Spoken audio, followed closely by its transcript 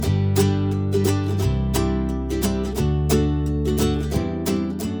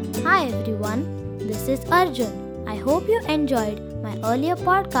is Arjun. I hope you enjoyed my earlier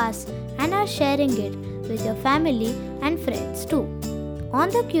podcast and are sharing it with your family and friends too. On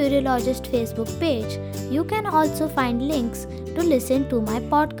the Curiologist Facebook page, you can also find links to listen to my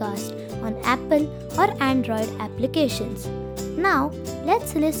podcast on Apple or Android applications. Now,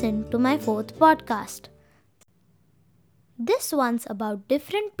 let's listen to my fourth podcast. This one's about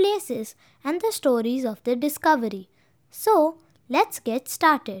different places and the stories of their discovery. So, let's get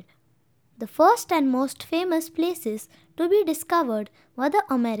started. The first and most famous places to be discovered were the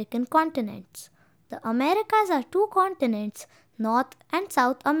American continents. The Americas are two continents, North and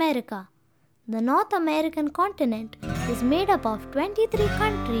South America. The North American continent is made up of 23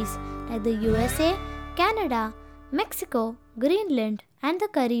 countries like the USA, Canada, Mexico, Greenland, and the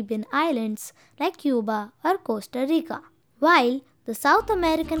Caribbean islands like Cuba or Costa Rica. While the South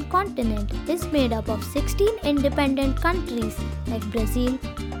American continent is made up of 16 independent countries like Brazil,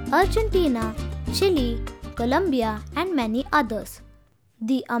 Argentina, Chile, Colombia, and many others.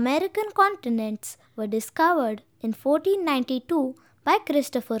 The American continents were discovered in 1492 by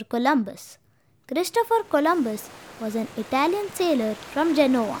Christopher Columbus. Christopher Columbus was an Italian sailor from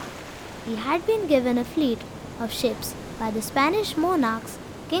Genoa. He had been given a fleet of ships by the Spanish monarchs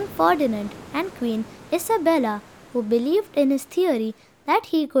King Ferdinand and Queen Isabella, who believed in his theory that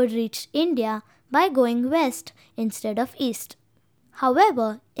he could reach India by going west instead of east.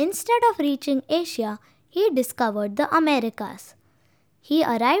 However, instead of reaching Asia, he discovered the Americas. He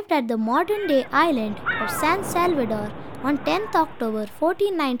arrived at the modern-day island of San Salvador on 10th October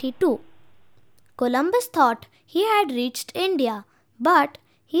 1492. Columbus thought he had reached India, but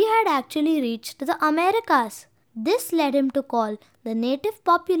he had actually reached the Americas. This led him to call the native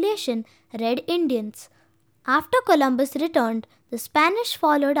population Red Indians. After Columbus returned, the Spanish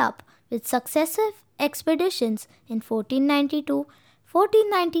followed up with successive expeditions in 1492,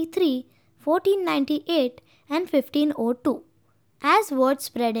 1493, 1498, and 1502. As word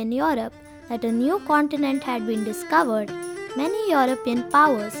spread in Europe that a new continent had been discovered, many European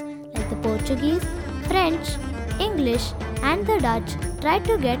powers like the Portuguese, French, English, and the Dutch tried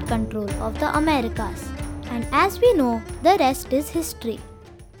to get control of the Americas. And as we know, the rest is history.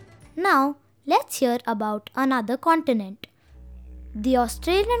 Now, let's hear about another continent. The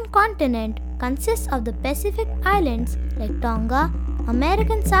Australian continent consists of the Pacific Islands like Tonga,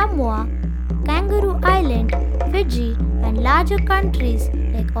 American Samoa, Kangaroo Island, Fiji, and larger countries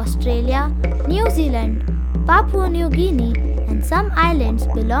like Australia, New Zealand, Papua New Guinea, and some islands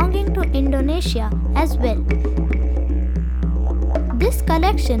belonging to Indonesia as well. This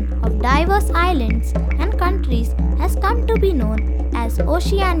collection of diverse islands and countries has come to be known as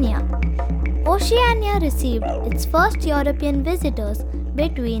Oceania. Oceania received its first European visitors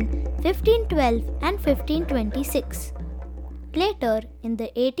between 1512 and 1526. Later, in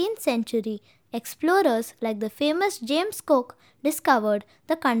the 18th century, explorers like the famous James Cook discovered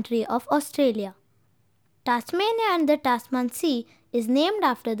the country of Australia. Tasmania and the Tasman Sea is named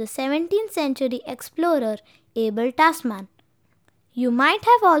after the 17th century explorer Abel Tasman. You might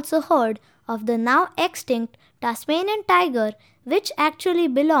have also heard of the now extinct Tasmanian tiger, which actually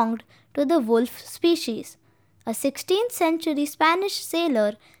belonged to the wolf species. A 16th century Spanish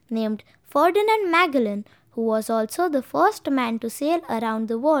sailor named Ferdinand Magellan, who was also the first man to sail around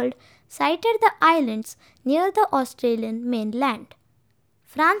the world, sighted the islands near the Australian mainland.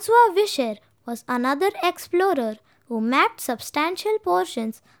 Francois Visscher was another explorer who mapped substantial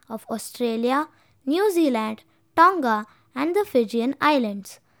portions of Australia, New Zealand, Tonga, and the Fijian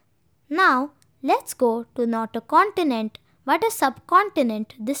Islands. Now, let's go to not a continent but a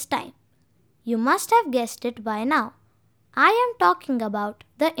subcontinent this time. You must have guessed it by now. I am talking about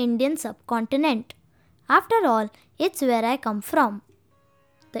the Indian subcontinent. After all, it's where I come from.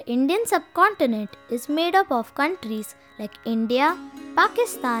 The Indian subcontinent is made up of countries like India,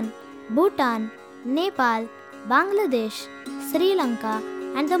 Pakistan, Bhutan, Nepal, Bangladesh, Sri Lanka,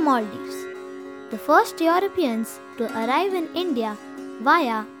 and the Maldives. The first Europeans to arrive in India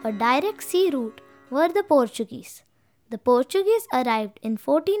via a direct sea route were the Portuguese. The Portuguese arrived in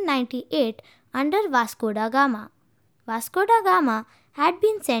 1498 under Vasco da Gama. Vasco da Gama had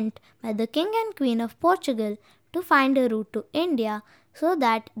been sent by the King and Queen of Portugal to find a route to India so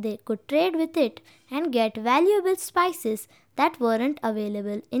that they could trade with it and get valuable spices that weren't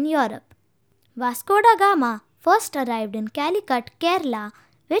available in Europe. Vasco da Gama first arrived in Calicut, Kerala,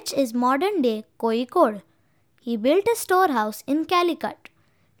 which is modern-day Kozhikode. He built a storehouse in Calicut.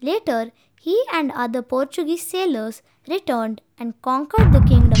 Later, he and other Portuguese sailors returned and conquered the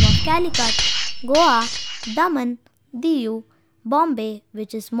kingdom of Calicut, Goa, Daman, Diu, Bombay,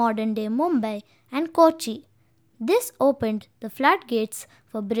 which is modern-day Mumbai, and Kochi. This opened the floodgates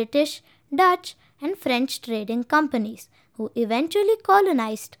for British, Dutch, and French trading companies who eventually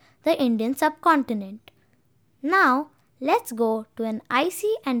colonized the Indian subcontinent. Now, let's go to an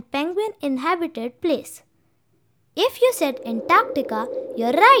icy and penguin inhabited place. If you said Antarctica,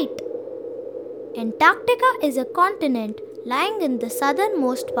 you're right. Antarctica is a continent lying in the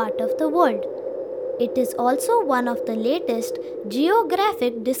southernmost part of the world. It is also one of the latest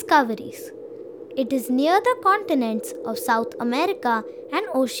geographic discoveries. It is near the continents of South America and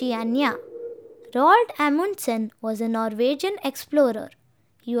Oceania. Roald Amundsen was a Norwegian explorer.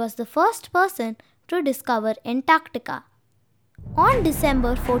 He was the first person to discover Antarctica. On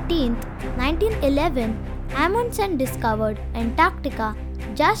December 14, 1911, Amundsen discovered Antarctica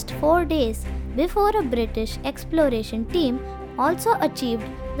just 4 days before a British exploration team also achieved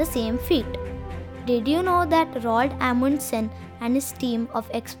the same feat. Did you know that Roald Amundsen and his team of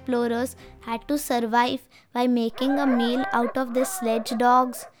explorers had to survive by making a meal out of their sledge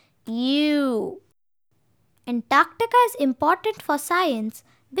dogs? Ew! Antarctica is important for science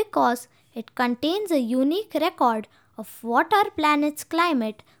because it contains a unique record of what our planet's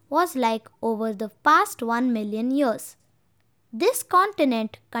climate was like over the past 1 million years. This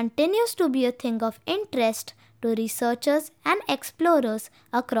continent continues to be a thing of interest to researchers and explorers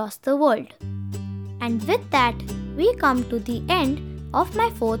across the world. And with that, we come to the end of my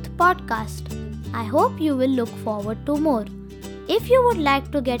 4th podcast. I hope you will look forward to more. If you would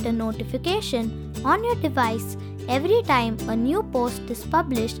like to get a notification on your device every time a new post is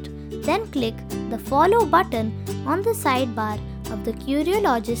published, then click the follow button on the sidebar of the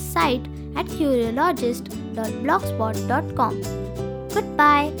Curiologist site at curiologist.blogspot.com.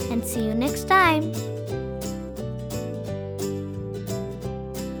 Goodbye and see you next time.